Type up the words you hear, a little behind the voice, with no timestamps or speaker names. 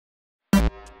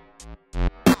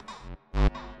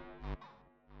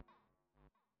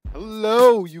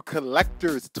Hello, you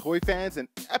collectors, toy fans, and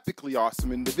epically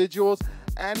awesome individuals,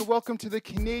 and welcome to the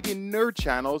Canadian Nerd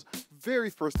Channel's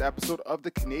very first episode of the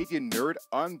Canadian Nerd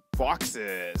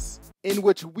Unboxes, in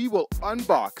which we will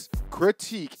unbox,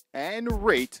 critique, and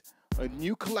rate a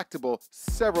new collectible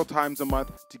several times a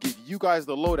month to give you guys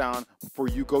the lowdown before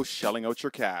you go shelling out your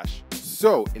cash.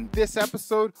 So, in this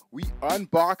episode, we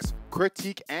unbox,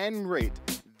 critique, and rate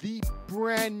the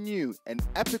brand new and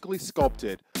epically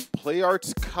sculpted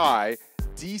PlayArt's Kai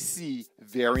DC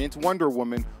variant Wonder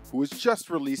Woman, who was just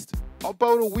released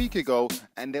about a week ago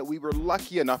and that we were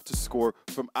lucky enough to score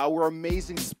from our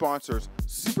amazing sponsors,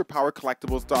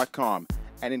 superpowercollectibles.com.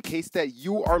 And in case that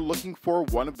you are looking for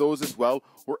one of those as well,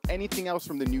 or anything else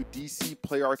from the new DC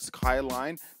PlayArt's Kai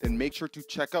line, then make sure to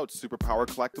check out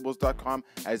superpowercollectibles.com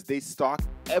as they stock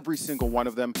every single one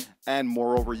of them. And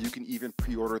moreover, you can even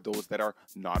pre-order those that are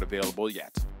not available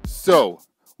yet. So,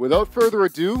 without further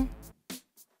ado,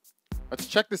 let's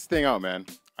check this thing out, man.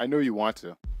 I know you want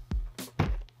to.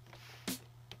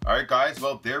 Alright guys,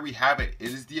 well there we have it. It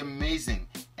is the amazing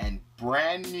and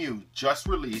brand new, just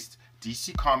released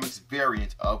DC Comics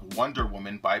variant of Wonder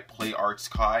Woman by PlayArt's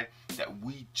Kai that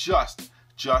we just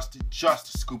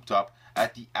scooped up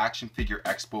at the Action Figure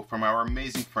Expo from our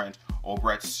amazing friend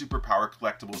over at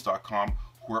superpowercollectibles.com,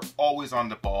 who are always on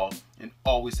the ball and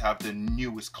always have the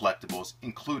newest collectibles,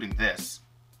 including this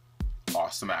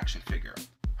awesome action figure.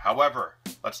 However,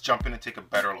 let's jump in and take a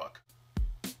better look.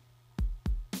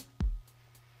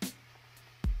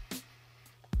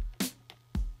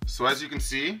 So as you can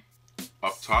see,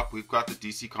 up top we've got the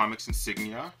DC Comics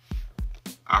insignia,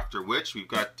 after which we've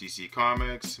got DC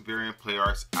Comics variant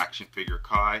PlayArt's action figure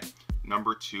Kai,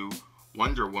 number 2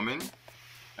 Wonder Woman,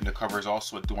 and the cover is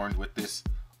also adorned with this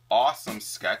awesome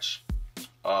sketch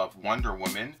of Wonder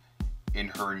Woman in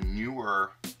her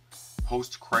newer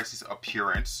post-crisis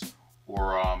appearance,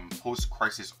 or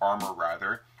post-crisis armor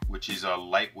rather, which is a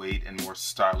lightweight and more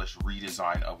stylish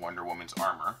redesign of Wonder Woman's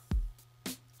armor.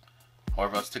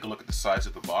 However, let's take a look at the sides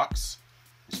of the box.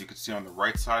 As you can see on the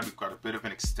right side, we've got a bit of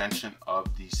an extension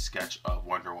of the sketch of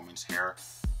Wonder Woman's hair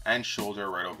and shoulder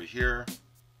right over here.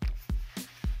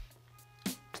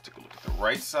 Let's take a look at the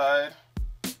right side.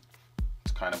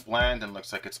 It's kind of bland and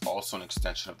looks like it's also an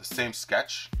extension of the same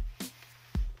sketch.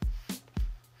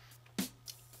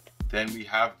 Then we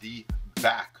have the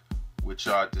back, which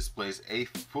displays a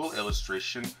full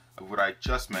illustration of what I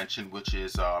just mentioned, which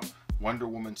is Wonder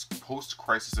Woman's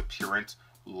post-crisis appearance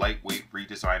lightweight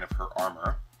redesign of her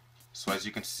armor. So as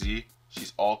you can see,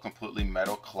 she's all completely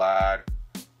metal clad,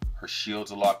 her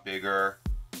shield's a lot bigger,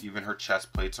 even her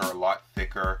chest plates are a lot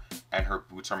thicker, and her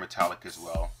boots are metallic as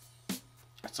well.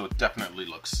 So it definitely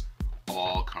looks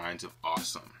all kinds of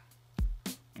awesome.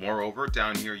 Moreover,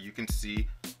 down here you can see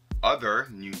other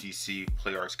new DC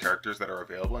PlayArts characters that are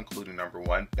available, including number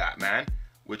 1, Batman,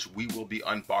 which we will be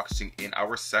unboxing in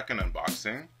our second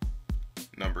unboxing.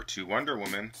 Number 2, Wonder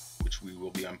Woman, which we will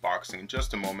be unboxing in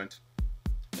just a moment.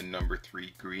 And number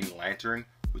 3, Green Lantern,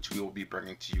 which we will be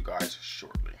bringing to you guys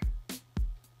shortly.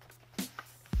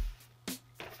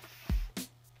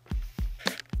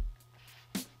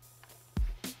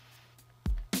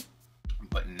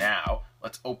 But now,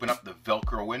 let's open up the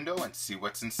Velcro window and see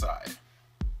what's inside.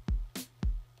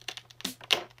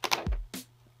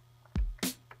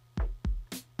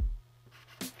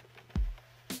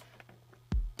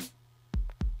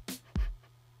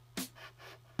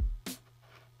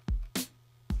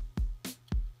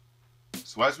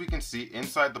 So as we can see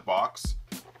inside the box,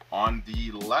 on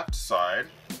the left side,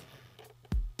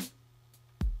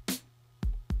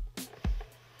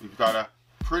 we've got a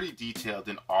pretty detailed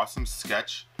and awesome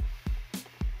sketch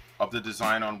of the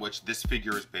design on which this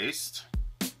figure is based,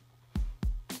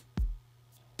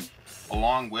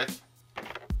 along with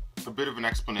a bit of an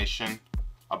explanation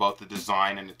about the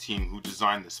design and the team who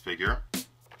designed this figure.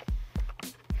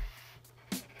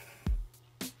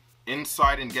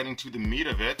 Inside, and getting to the meat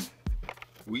of it,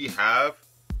 we have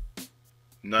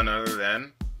none other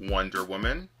than Wonder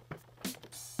Woman,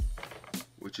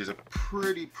 which is a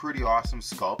pretty awesome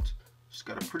sculpt. She's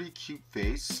got a pretty cute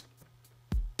face.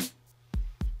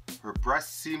 Her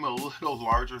breasts seem a little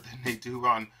larger than they do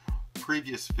on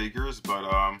previous figures, but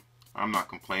I'm not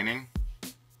complaining.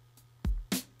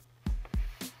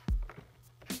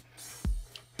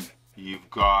 You've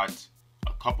got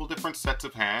a couple different sets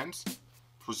of hands,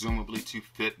 presumably to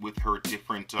fit with her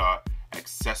different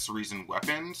accessories and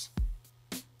weapons.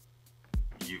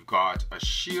 You've got a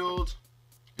shield,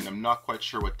 and I'm not quite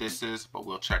sure what this is, but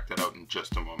we'll check that out in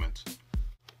just a moment.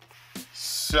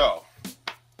 So,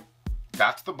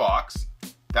 that's the box.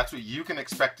 That's what you can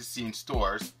expect to see in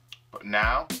stores, but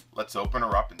now let's open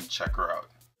her up and check her out.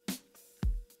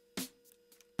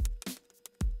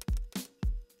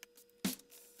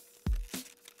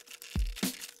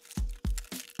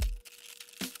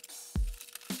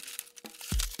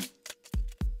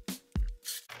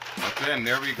 Okay, and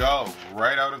there we go,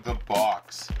 right out of the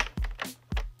box.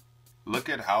 Look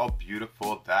at how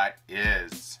beautiful that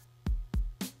is.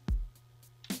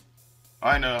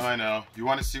 I know. You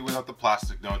want to see without the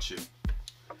plastic, don't you?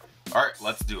 Alright,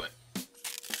 let's do it.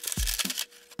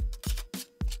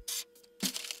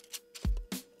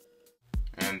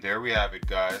 And there we have it,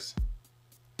 guys.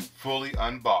 Fully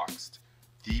unboxed.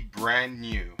 The brand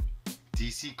new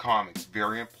DC Comics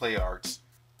variant play arts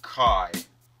Kai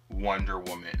Wonder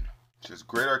Woman. Which has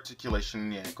great articulation in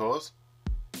the ankles,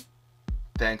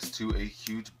 thanks to a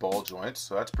huge ball joint,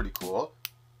 so that's pretty cool.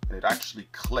 And it actually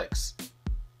clicks,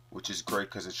 which is great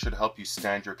because it should help you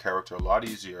stand your character a lot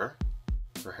easier.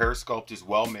 Her hair sculpt is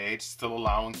well made, still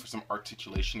allowing for some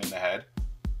articulation in the head,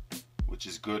 which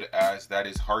is good as that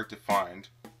is hard to find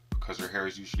because her hair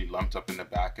is usually lumped up in the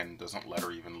back and doesn't let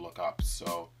her even look up.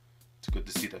 So it's good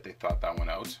to see that they thought that one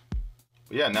out.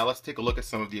 But yeah, now let's take a look at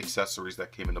some of the accessories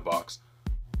that came in the box.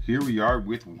 Here we are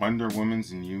with Wonder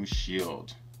Woman's new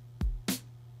shield. It's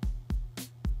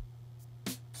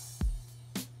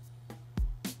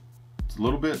a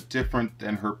little bit different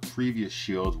than her previous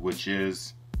shield, which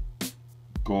is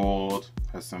gold,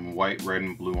 has some white, red,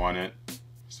 and blue on it,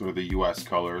 sort of the US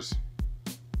colors.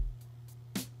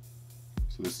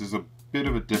 So this is a bit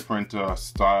of a different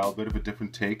style, bit of a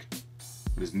different take,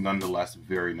 but is nonetheless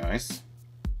very nice.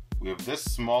 We have this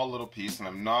small little piece, and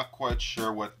I'm not quite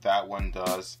sure what that one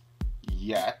does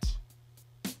yet.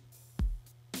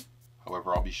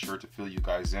 However, I'll be sure to fill you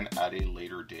guys in at a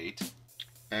later date.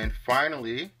 And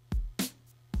finally,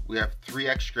 we have 3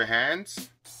 extra hands,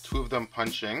 2 of them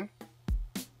punching,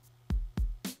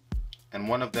 and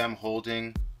 1 of them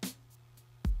holding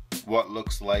what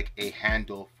looks like a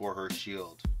handle for her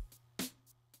shield.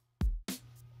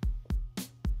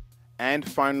 And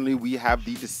finally, we have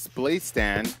the display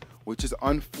stand, which is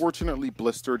unfortunately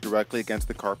blistered directly against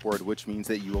the cardboard, which means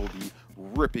that you will be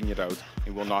ripping it out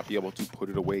and will not be able to put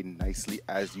it away nicely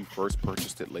as you first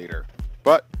purchased it later.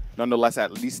 But nonetheless,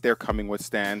 at least they're coming with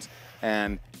stands,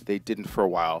 and they didn't for a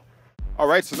while.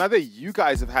 Alright, so now that you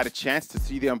guys have had a chance to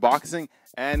see the unboxing,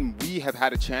 and we have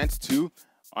had a chance to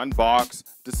unbox,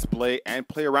 display, and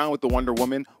play around with the Wonder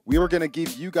Woman, we are going to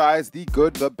give you guys the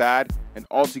good, the bad, and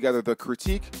altogether the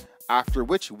critique. After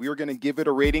which, we are going to give it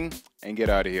a rating and get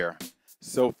out of here.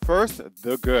 So first,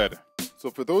 the good. So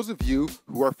for those of you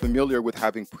who are familiar with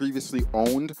having previously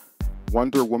owned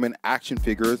Wonder Woman action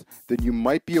figures, then you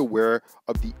might be aware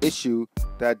of the issue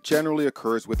that generally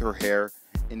occurs with her hair,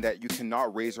 in that you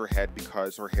cannot raise her head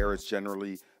because her hair is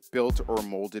generally built or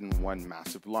molded in one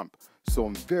massive lump. So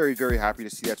I'm very, very happy to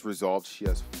see that's resolved. She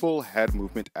has full head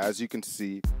movement, as you can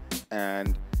see,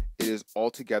 and it is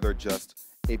altogether just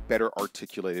a better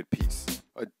articulated piece.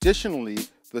 Additionally,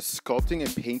 the sculpting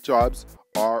and paint jobs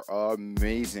are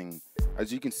amazing.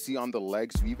 As you can see on the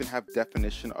legs, you even have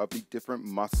definition of the different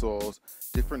muscles,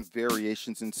 different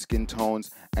variations in skin tones,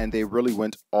 and they really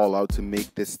went all out to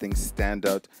make this thing stand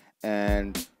out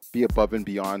and be above and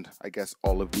beyond, I guess,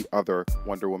 all of the other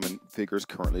Wonder Woman figures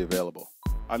currently available.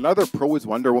 Another pro is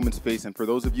Wonder Woman's face, and for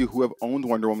those of you who have owned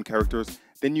Wonder Woman characters,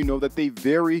 then you know that they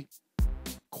vary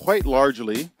quite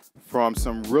largely from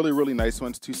some really, really nice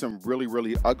ones to some really,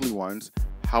 really ugly ones.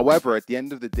 However, at the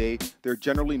end of the day, they're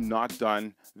generally not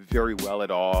done very well at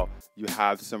all. You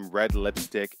have some red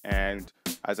lipstick and,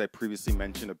 as I previously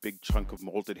mentioned, a big chunk of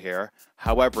molded hair.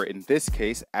 However, in this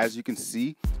case, as you can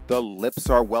see, the lips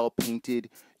are well painted.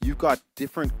 You've got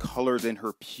different colors in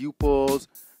her pupils,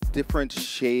 different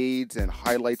shades and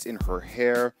highlights in her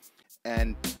hair,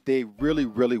 and they really,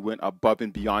 really went above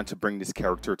and beyond to bring this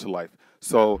character to life.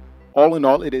 So all in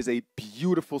all, it is a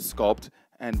beautiful sculpt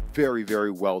and very, very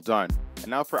well done. And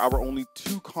now for our only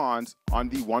 2 cons on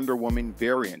the Wonder Woman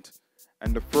variant.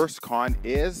 And the first con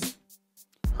is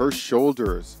her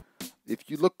shoulders. If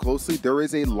you look closely, there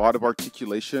is a lot of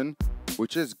articulation,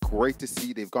 which is great to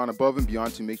see. They've gone above and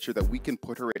beyond to make sure that we can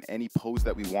put her in any pose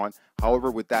that we want.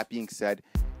 However, with that being said,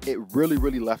 it really,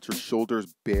 really left her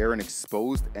shoulders bare and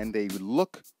exposed, and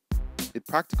it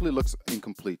practically looks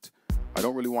incomplete. I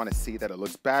don't really want to say that it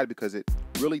looks bad because it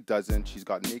really doesn't. She's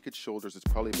got naked shoulders. It's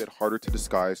probably a bit harder to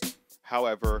disguise.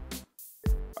 However,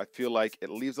 I feel like it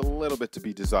leaves a little bit to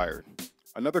be desired.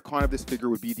 Another con of this figure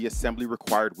would be the assembly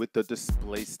required with the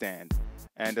display stand.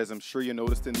 And as I'm sure you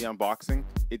noticed in the unboxing,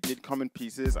 it did come in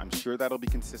pieces. I'm sure that'll be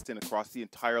consistent across the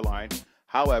entire line.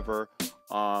 However,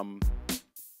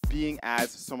 being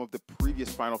as some of the previous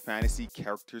Final Fantasy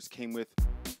characters came with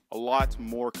a lot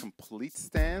more complete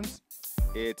stands,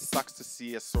 it sucks to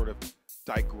see us sort of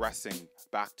digressing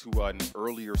back to an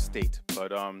earlier state.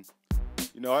 But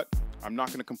you know what? I'm not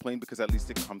going to complain because at least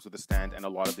it comes with a stand, and a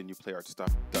lot of the new play art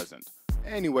stuff doesn't.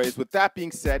 Anyways, with that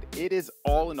being said, it is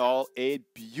all in all a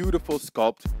beautiful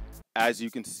sculpt. As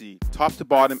you can see, top to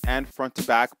bottom and front to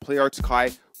back, PlayArts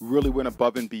Kai really went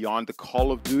above and beyond the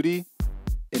Call of Duty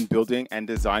in building and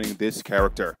designing this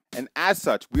character. And as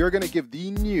such, we are going to give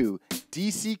the new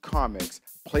DC Comics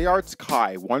PlayArts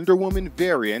Kai Wonder Woman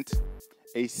variant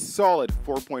a solid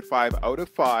 4.5 out of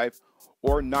 5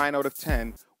 or 9 out of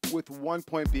 10, with 1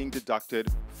 point being deducted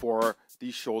for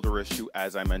the shoulder issue,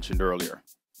 as I mentioned earlier.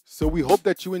 So we hope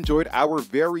that you enjoyed our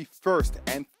very first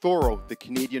and thorough The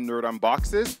Canadian Nerd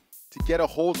Unboxes. To get a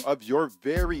hold of your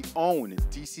very own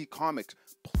DC Comics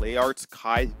PlayArts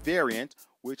Kai variant,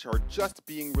 which are just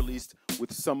being released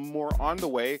with some more on the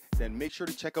way, then make sure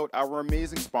to check out our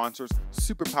amazing sponsors,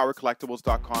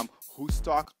 superpowercollectibles.com, who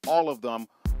stock all of them,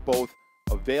 both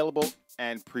available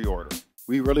and pre-order.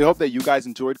 We really hope that you guys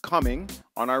enjoyed coming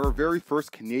on our very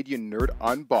first Canadian Nerd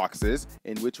Unboxes,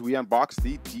 in which we unboxed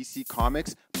the DC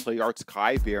Comics PlayArts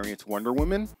Kai variant Wonder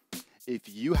Woman. If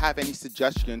you have any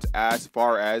suggestions as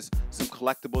far as some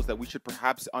collectibles that we should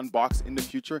perhaps unbox in the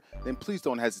future, then please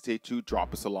don't hesitate to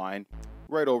drop us a line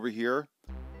right over here.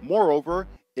 Moreover,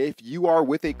 if you are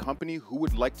with a company who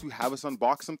would like to have us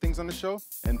unbox some things on the show,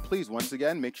 then please, once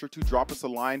again, make sure to drop us a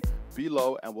line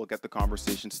below and we'll get the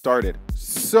conversation started.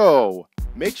 So,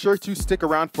 make sure to stick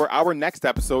around for our next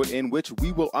episode, in which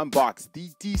we will unbox the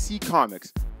DC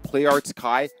Comics PlayArts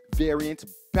Kai variant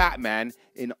Batman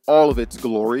in all of its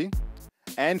glory.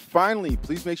 And finally,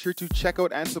 please make sure to check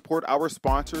out and support our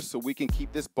sponsors so we can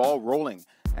keep this ball rolling.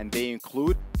 And they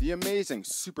include the amazing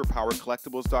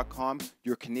superpowercollectibles.com,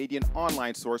 your Canadian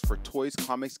online source for toys,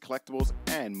 comics, collectibles,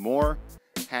 and more.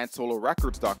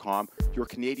 HanSoloRecords.com, your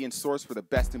Canadian source for the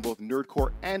best in both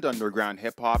nerdcore and underground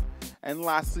hip-hop. And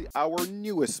lastly, our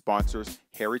newest sponsors,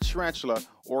 Harry Tarantula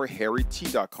or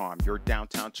HarryT.com, your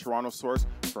downtown Toronto source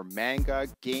for manga,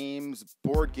 games,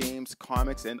 board games,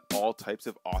 comics, and all types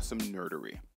of awesome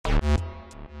nerdery.